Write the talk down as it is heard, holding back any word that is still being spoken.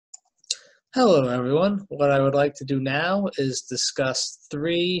Hello, everyone. What I would like to do now is discuss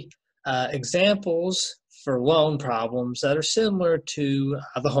three examples for loan problems that are similar to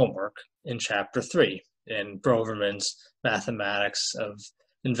the homework in Chapter 3 in Broverman's Mathematics of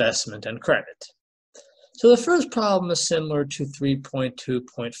Investment and Credit. So the first problem is similar to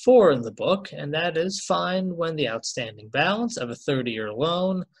 3.2.4 in the book, and that is find when the outstanding balance of a 30-year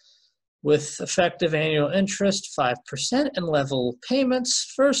loan with effective annual interest 5% and level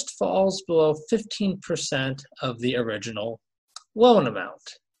payments first falls below 15% of the original loan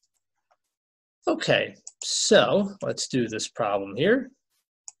amount. Okay, so let's do this problem here.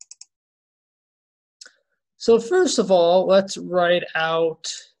 So first of all, let's write out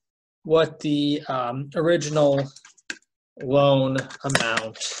what the original loan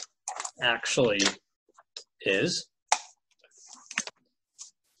amount actually is.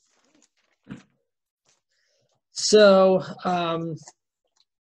 So,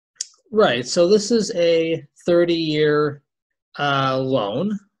 right, so this is a 30-year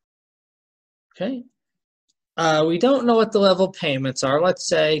loan, okay? We don't know what the level payments are. Let's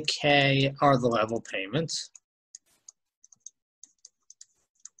say K are the level payments.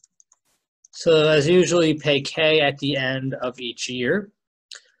 So as usual, you pay K at the end of each year.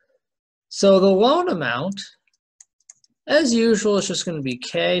 So the loan amount, as usual, is just going to be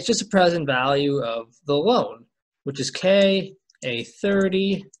K. It's just a present value of the loan, which is K, a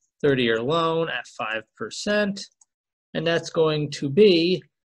 30-year loan at 5%. And that's going to be,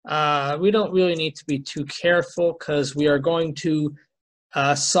 we don't really need to be too careful because we are going to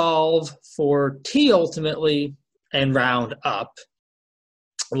solve for T ultimately and round up.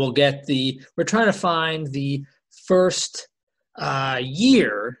 We'll get we're trying to find the first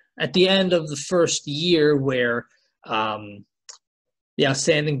year, at the end of the first year where the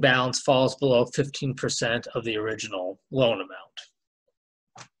outstanding balance falls below 15% of the original loan amount.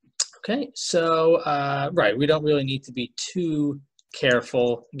 Okay, so, right, we don't really need to be too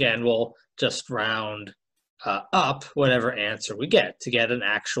careful. Again, we'll just round up whatever answer we get to get an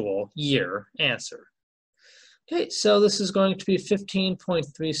actual year answer. Okay, so this is going to be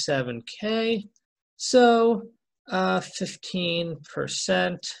 15.37K. So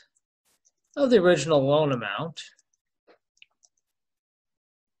 15% of the original loan amount.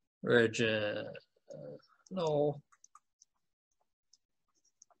 Original.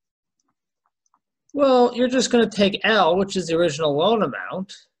 Well, you're just going to take L, which is the original loan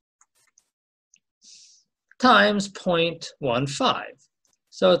amount, times 0.15.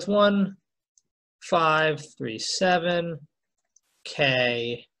 So it's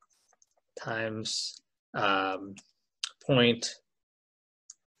 1537K times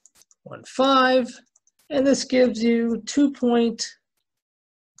 0.15, and this gives you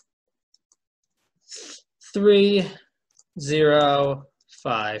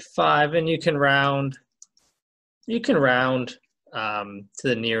 2.3055, and you can round to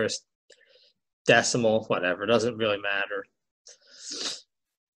the nearest decimal, whatever, doesn't really matter.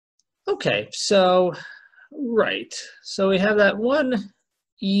 Okay, so right, so we have that one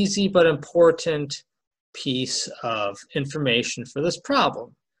easy but important piece of information for this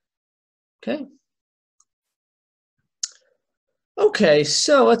problem. Okay,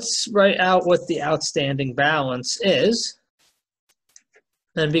 so let's write out what the outstanding balance is.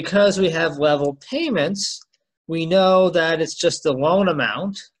 And because we have level payments, we know that it's just the loan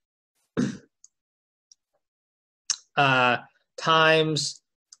amount times,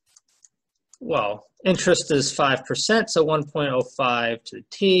 well, interest is 5%, so 1.05 to the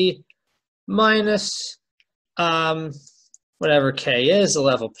T, minus whatever K is, the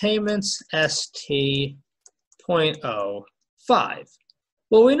level payments, ST 0.05.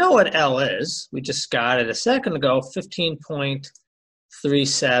 Well, we know what L is. We just got it a second ago,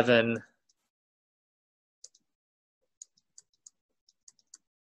 15.37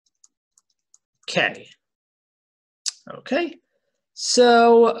 K. Okay,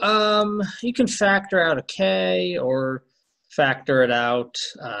 so you can factor out a K or factor it out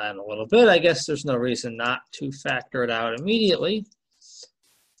in a little bit. I guess there's no reason not to factor it out immediately.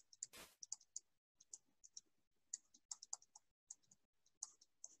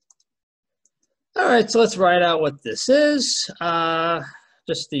 All right, so let's write out what this is.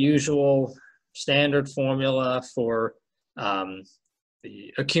 Just the usual standard formula for the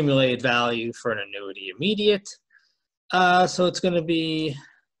accumulated value for an annuity immediate. So it's going to be,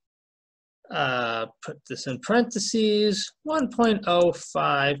 put this in parentheses,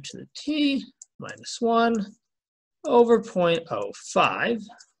 1.05 to the T minus 1 over 0.05.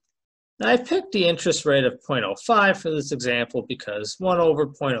 Now I picked the interest rate of 0.05 for this example because 1 over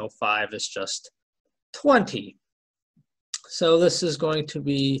 0.05 is just 20. So this is going to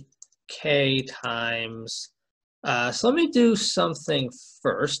be k times, so let me do something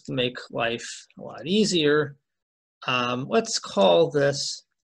first to make life a lot easier. Let's call this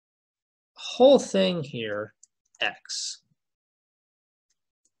whole thing here x.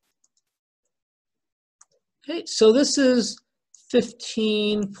 Okay, so this is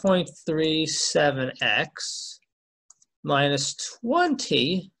 15.37x minus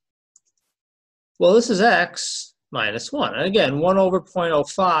 20. Well, this is x minus 1. And again, 1 over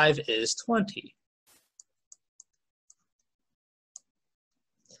 0.05 is 20.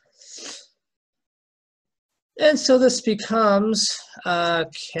 And so this becomes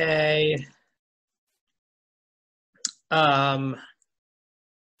k,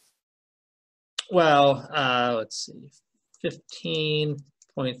 let's see,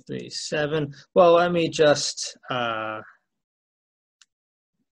 15.37. Well, let me just,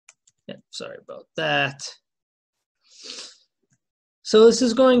 sorry about that. So this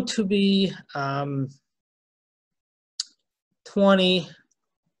is going to be 20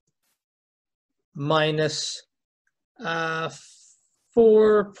 minus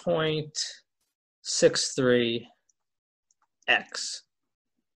 4.63x.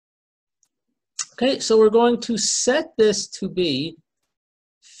 Okay, so we're going to set this to be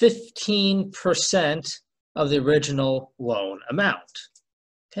 15% of the original loan amount.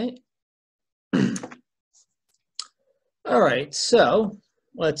 Okay. All right, so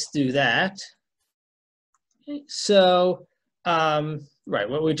let's do that. Okay, so, right,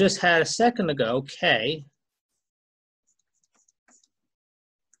 what we just had a second ago, k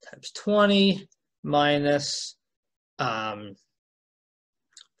times 20 minus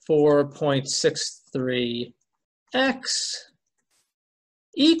 4.63x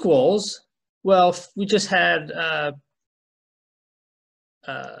equals, well, we just had,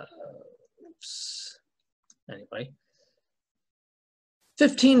 anyway,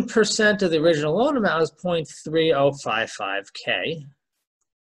 15% of the original loan amount is 0.3055k.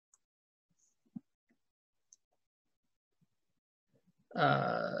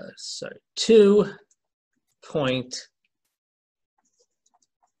 Sorry,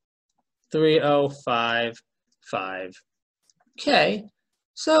 2.3055k.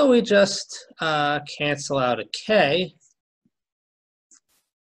 So we just cancel out a k.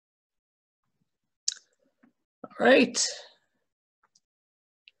 All right.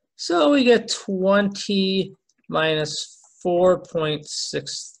 So we get 20 minus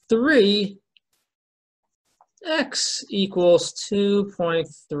 4.63 x equals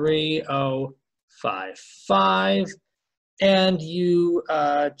 2.3055, and you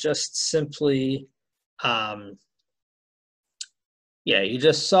just simply, you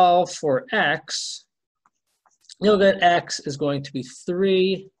just solve for x. You'll get x is going to be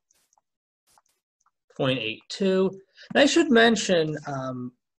 3.82. And I should mention,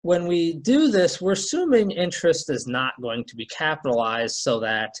 when we do this, we're assuming interest is not going to be capitalized, so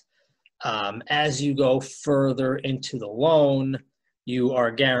that as you go further into the loan, you are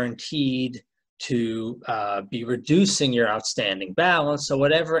guaranteed to be reducing your outstanding balance. So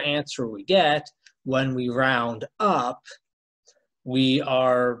whatever answer we get, when we round up, we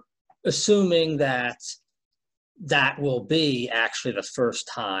are assuming that that will be actually the first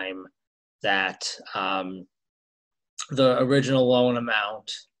time that the original loan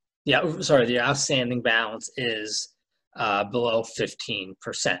amount, the outstanding balance is below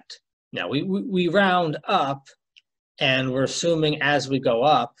 15%. Now, we round up, and we're assuming as we go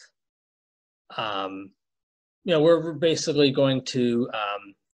up, we're basically going to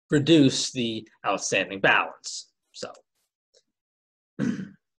reduce the outstanding balance. So,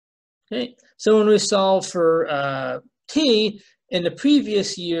 okay. So when we solve for t, in the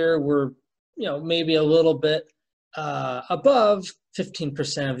previous year, we're maybe a little bit above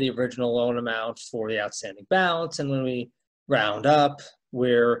 15% of the original loan amount for the outstanding balance, and when we round up,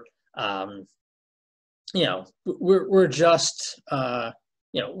 we're we're just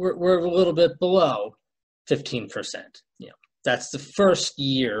we're a little bit below 15%. That's the first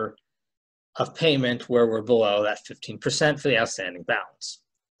year of payment where we're below that 15% for the outstanding balance.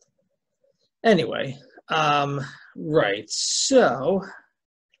 Anyway, right. So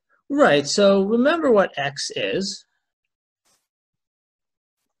remember what x is.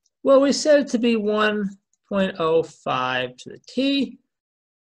 Well, we set it to be 1.05 to the t.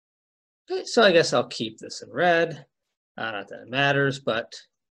 Okay, so I guess I'll keep this in red. Not that it matters, but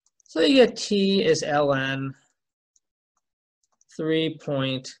so you get t is ln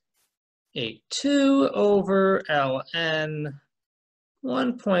 3.82 over ln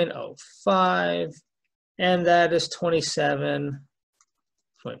 1.05, and that is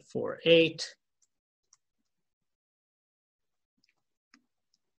 27.48.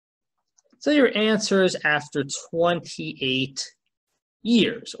 So your answer is after 28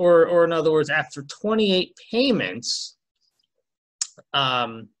 years, or in other words, after 28 payments,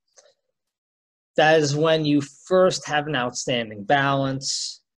 that is when you first have an outstanding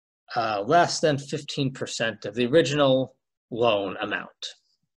balance less than 15% of the original loan amount.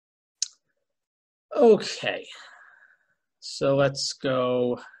 Okay, so let's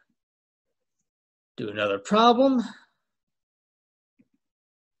go do another problem.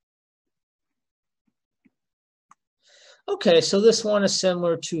 Okay, so this one is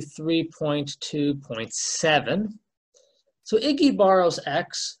similar to 3.2.7. So Iggy borrows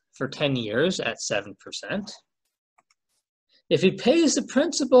X for 10 years at 7%. If he pays the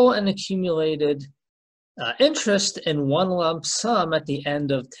principal and accumulated interest in one lump sum at the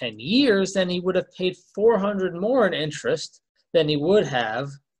end of 10 years, then he would have paid 400 more in interest than he would have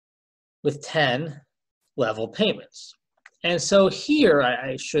with 10 level payments. And so here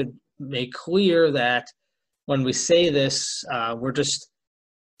I should make clear that when we say this, we're just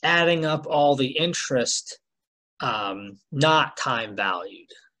adding up all the interest, not time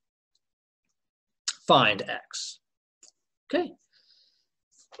valued. Find X. Okay.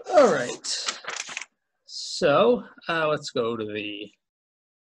 All right. So let's go to the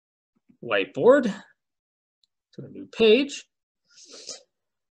whiteboard, to a new page.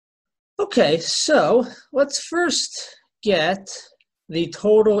 Okay, so let's first get the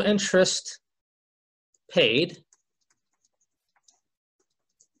total interest paid.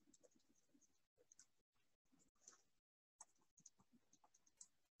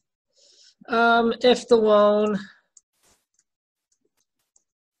 If the loan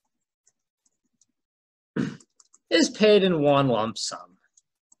is paid in one lump sum.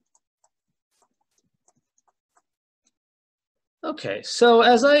 Okay, so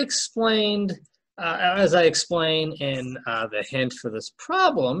as I explain in the hint for this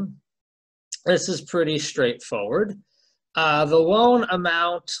problem, this is pretty straightforward. The loan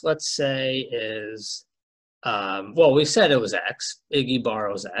amount, let's say, is, well, we said it was X. Iggy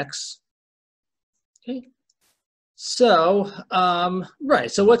borrows X. Okay. So,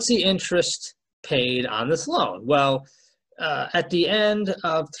 right, so what's the interest paid on this loan? Well, at the end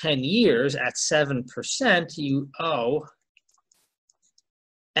of 10 years, at 7%, you owe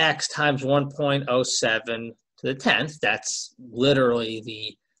X times 1.07 to the 10th. That's literally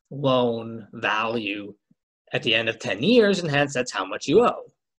the loan value at the end of 10 years, and hence that's how much you owe.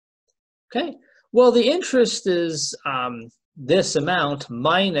 Okay, well, the interest is this amount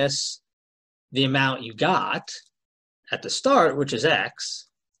minus the amount you got at the start, which is X.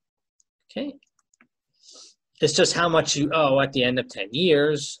 Okay, it's just how much you owe at the end of 10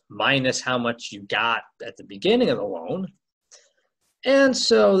 years minus how much you got at the beginning of the loan. And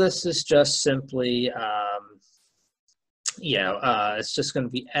so this is just simply, it's just going to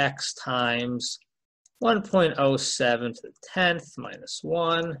be X times 1.07 to the 10th minus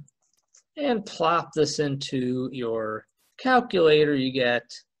 1. And plop this into your calculator, you get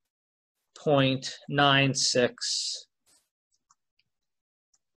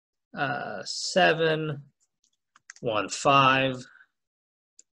 0.96715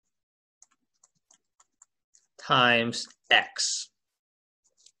 times X.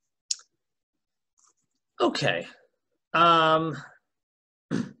 Okay.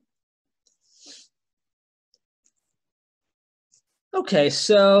 Okay,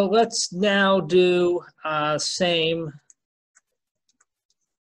 so let's now do same,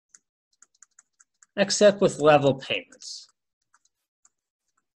 except with level payments.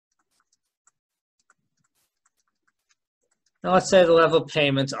 Now let's say the level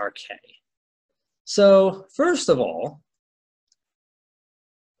payments are K. So first of all,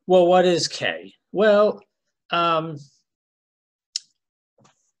 well, what is K? Well,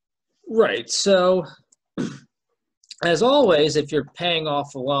 right, so as always, if you're paying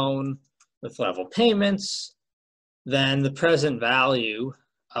off a loan with level payments, then the present value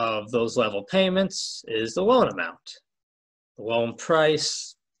of those level payments is the loan amount. The loan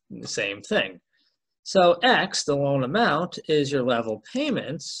price, the same thing. So X, the loan amount, is your level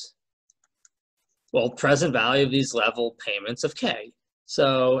payments, well, present value of these level payments of K.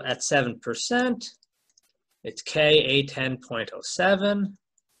 So at 7%, it's K A10.07.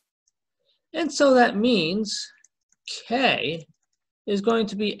 And so that means K is going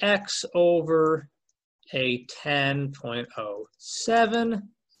to be X over a 10.07,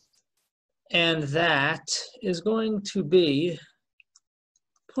 and that is going to be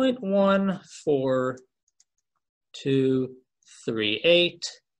 0.14238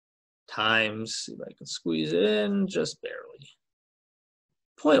 times, see if I can squeeze it in just barely,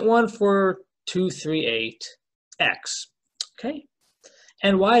 0.14238x, okay?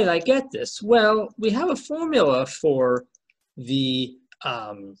 And why did I get this? Well, we have a formula for the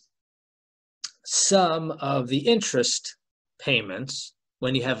sum of the interest payments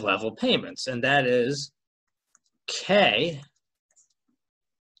when you have level payments, and that is K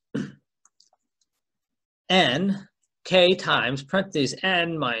n, K times parentheses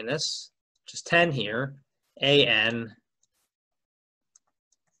n minus, just 10 here, an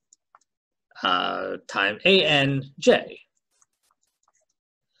times anj.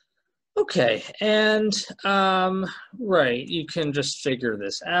 Okay, and right, you can just figure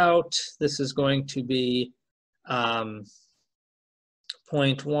this out. This is going to be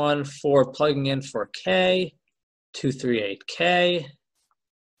 0.1 for plugging in for K, 238K.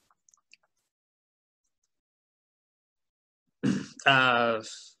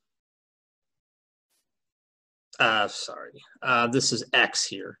 Sorry, this is X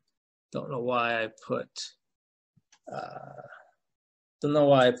here. Don't know why I put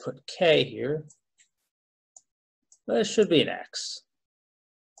K here, but it should be an X.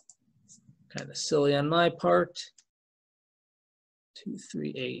 Kind of silly on my part.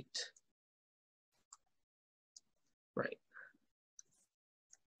 238. Right.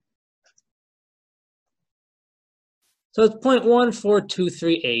 So it's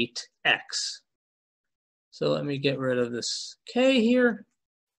 0.14238x. So let me get rid of this K here.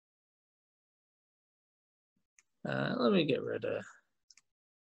 Let me get rid of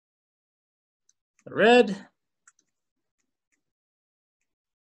the red.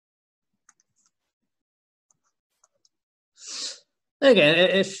 Again,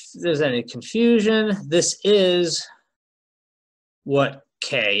 if there's any confusion, this is what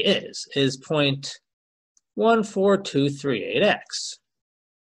K is 0.14238x.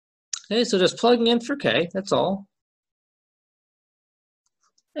 Okay, so just plugging in for K, that's all.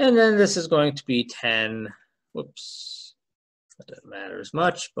 And then this is going to be 10, whoops, that doesn't matter as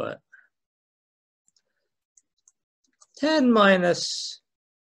much, but 10 minus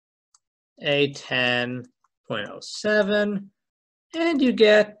a 10.07, and you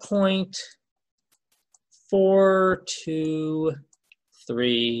get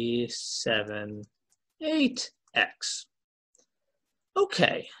 0.42378x.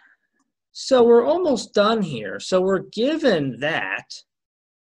 Okay, so we're almost done here. So we're given that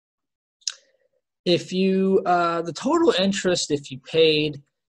if you, the total interest if you paid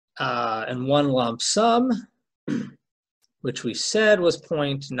in one lump sum, which we said was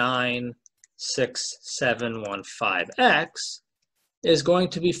 0.96715x, is going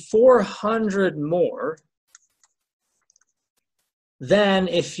to be 400 more than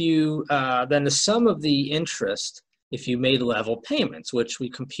if you than the sum of the interest if you made level payments, which we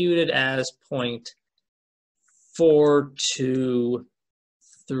computed as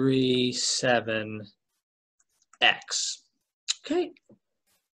 0.4237x. Okay,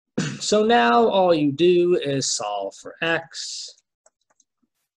 so now all you do is solve for x,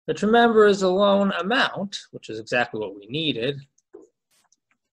 which remember is the loan amount, which is exactly what we needed,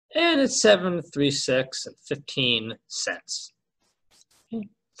 and it's 736 and 15 cents. Okay.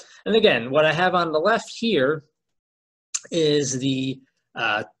 And again, what I have on the left here is the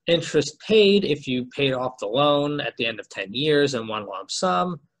interest paid if you paid off the loan at the end of 10 years in one lump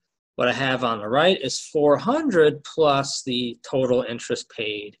sum. What I have on the right is 400 plus the total interest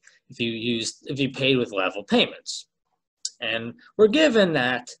paid if you paid with level payments. And we're given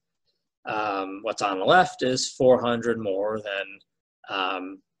that what's on the left is 400 more than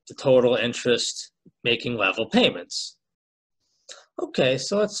the total interest making level payments. Okay,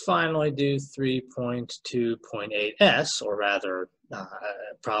 so let's finally do 3.2.8s, or rather a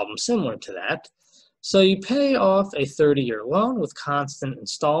problem similar to that. So you pay off a 30-year loan with constant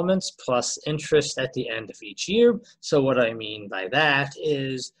installments plus interest at the end of each year. So what I mean by that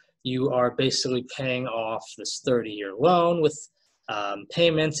is you are basically paying off this 30-year loan with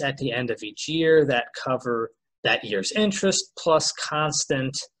payments at the end of each year that cover that year's interest plus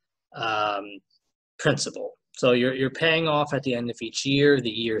constant principal. So you're paying off at the end of each year the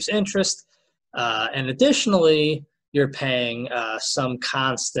year's interest, and additionally you're paying some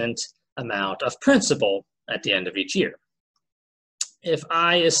constant amount of principal at the end of each year. If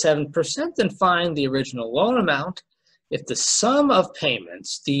I is 7%, then find the original loan amount if the sum of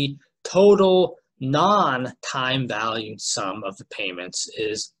payments, the total non-time valued sum of the payments,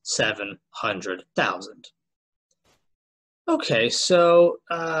 is 700,000. Okay, so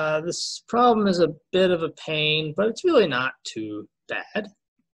this problem is a bit of a pain, but it's really not too bad.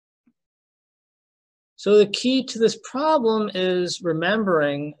 So the key to this problem is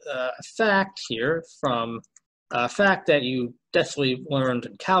remembering a fact here from a fact that you definitely learned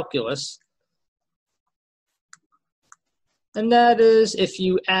in calculus. And that is if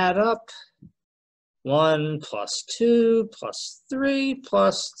you add up 1 plus 2 plus 3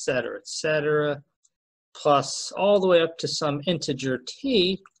 plus et cetera, plus all the way up to some integer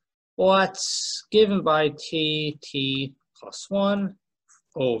t, what's given by t plus 1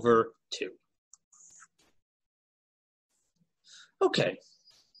 over 2. Okay,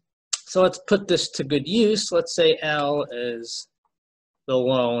 so let's put this to good use. Let's say L is the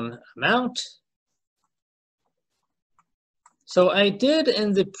loan amount. So I did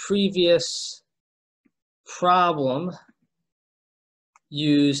in the previous problem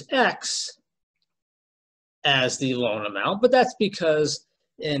use X as the loan amount, but that's because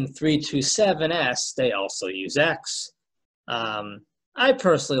in 327S they also use X. I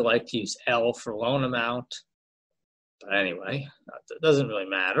personally like to use L for loan amount, but anyway, it doesn't really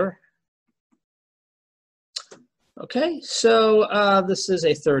matter. Okay, so this is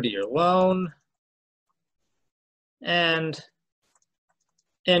a 30-year loan, and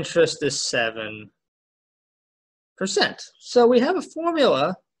interest is 7%. So we have a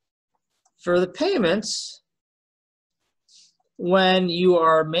formula for the payments when you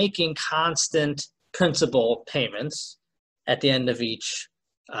are making constant principal payments at the end of each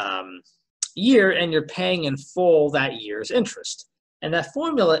year, and you're paying in full that year's interest. And that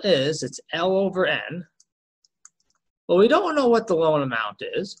formula is, it's L over N. Well, we don't know what the loan amount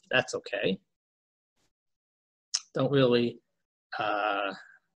is. That's okay. Don't really, well,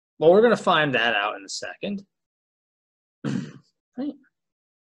 we're going to find that out in a second. Right.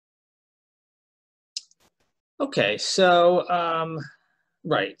 Okay, so,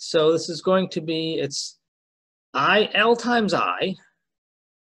 right, so this is going to be, it's L times I.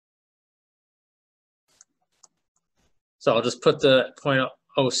 So I'll just put the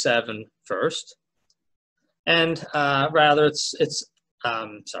 0.07 first. And rather it's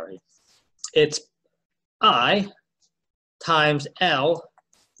I times L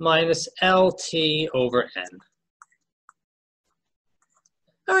minus LT over N.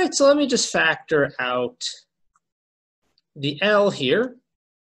 All right, so let me just factor out the L here.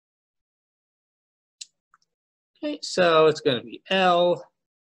 Okay, so it's going to be L.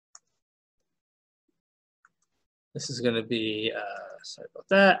 This is going to be, sorry about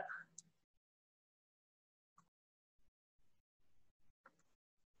that.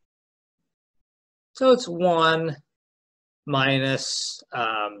 So it's 1 minus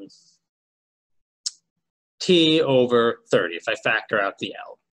T over 30 if I factor out the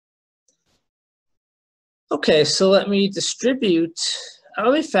L. Okay, so let me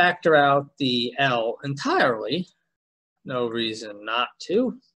factor out the L entirely. No reason not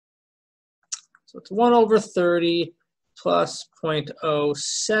to. So it's 1 over 30 plus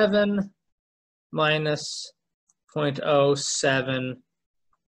 0.07 minus 0.07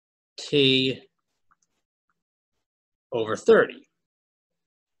 T over 30.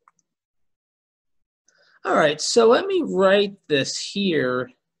 All right, so let me write this here,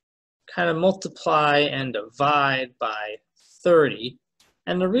 kind of multiply and divide by 30.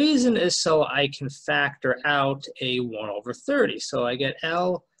 And the reason is so I can factor out a 1 over 30. So I get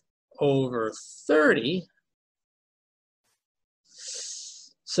L over 30.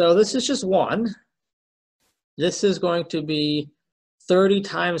 So this is just 1. This is going to be 30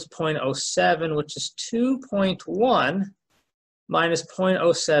 times 0.07, which is 2.1 minus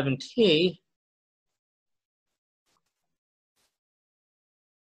 0.07 T.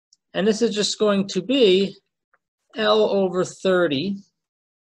 And this is just going to be L over 30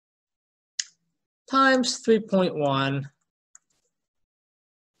 times 3.1,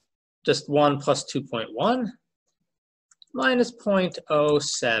 just 1 plus 2.1, minus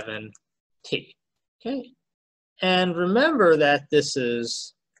 0.07 T. Okay? And remember that this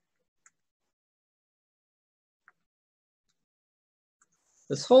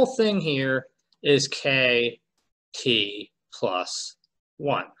whole thing here is KT plus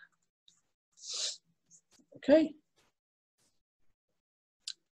 1. Okay?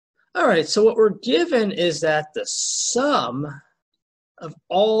 All right, so what we're given is that the sum of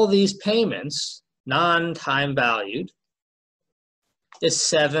all these payments, non-time valued, is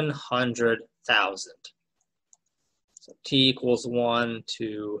 700,000. So T equals 1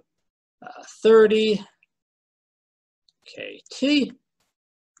 to 30 KT.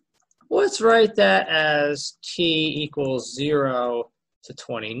 Let's write that as T equals 0 to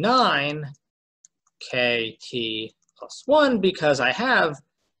 29 KT plus 1 because I have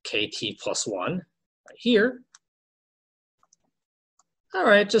KT plus 1 right here. All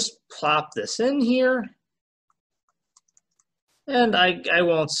right, just plop this in here. And I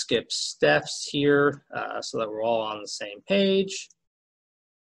won't skip steps here so that we're all on the same page.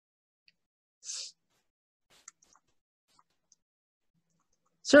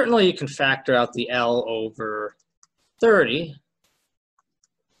 certainly you can factor out the L over 30.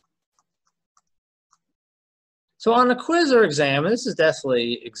 So on a quiz or exam, and this is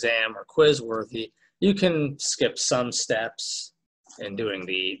definitely exam or quiz worthy, you can skip some steps in doing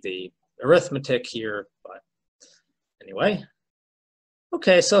the arithmetic here, but anyway.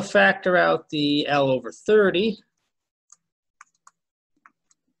 Okay, so factor out the L over 30.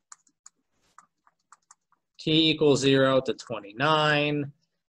 T equals 0 to 29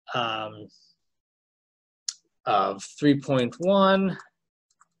 of 3.1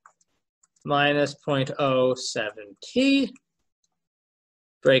 minus 0.07t.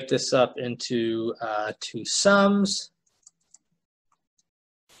 Break this up into two sums.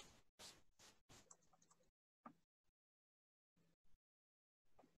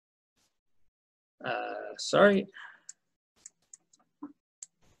 Sorry.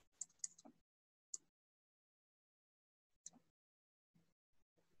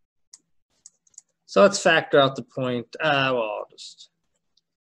 So let's factor out the point. Well, I'll just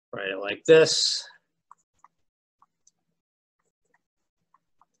write it like this.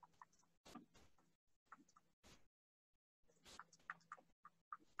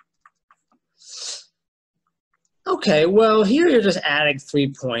 Okay, well, here you're just adding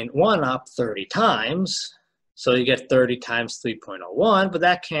 3.1 up 30 times. So you get 30 times 3.01, but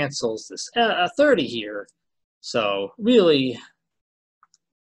that cancels this 30 here. So really,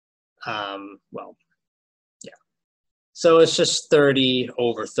 well, yeah. So it's just 30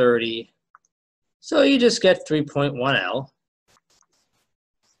 over 30. So you just get 3.1L.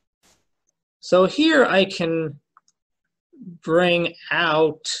 So here I can bring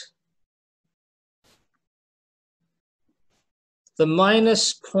out the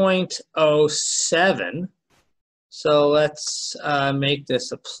minus 0.07. So let's make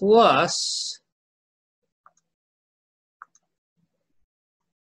this a plus.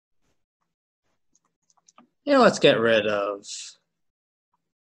 Let's get rid of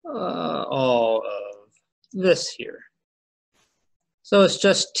all of this here. So it's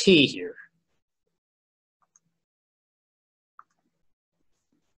just t here.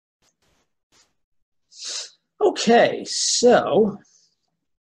 Okay, so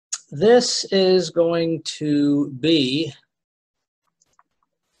this is going to be,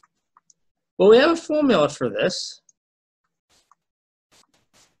 well, we have a formula for this.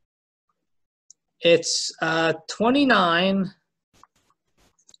 It's 29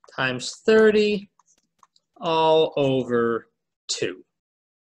 times 30 all over 2.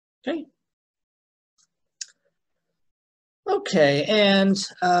 Okay. Okay, and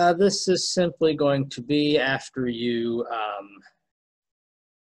this is simply going to be after you,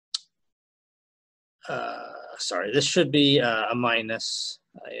 sorry, this should be a minus.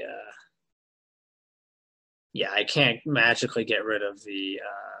 Yeah, I can't magically get rid of the,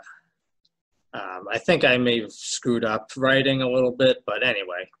 I think I may have screwed up writing a little bit, but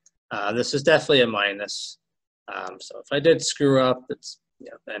anyway, this is definitely a minus. So if I did screw up, it's,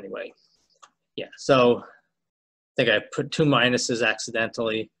 anyway. Yeah, so I think I put 2 minuses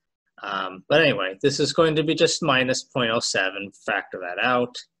accidentally. But anyway, this is going to be just minus 0.07, factor that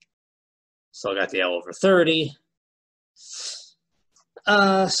out. So I got the L over 30.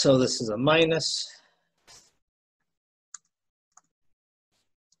 So this is a minus.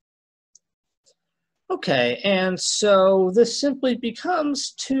 Okay, and so this simply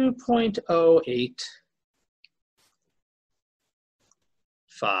becomes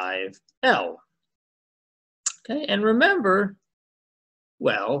 2.085L. Okay, and remember,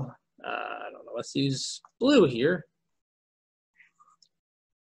 well, I don't know, let's use blue here.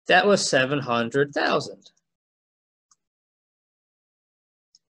 That was 700,000.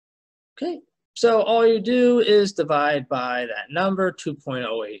 Okay, so all you do is divide by that number,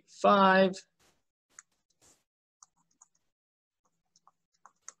 2.085.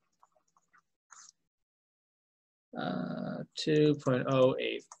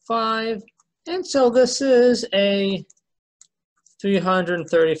 2.085, and so this is a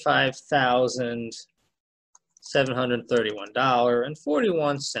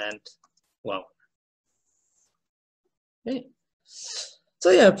 $335,731.41 loan. Okay. So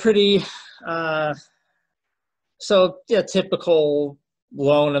yeah, pretty. So yeah, typical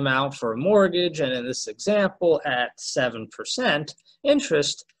loan amount for a mortgage, and in this example, at 7%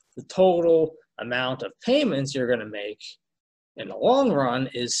 interest, the total amount of payments you're going to make in the long run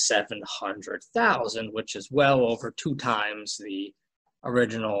is 700,000, which is well over 2 times the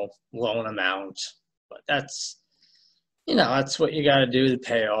original loan amount. But that's, that's what you got to do to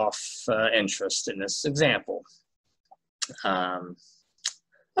pay off interest in this example.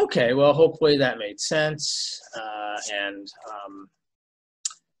 Okay, well, hopefully that made sense.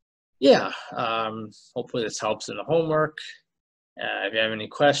 yeah, hopefully this helps in the homework. If you have any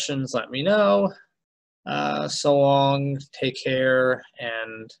questions, let me know. So long, take care,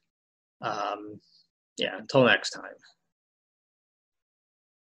 and yeah, until next time.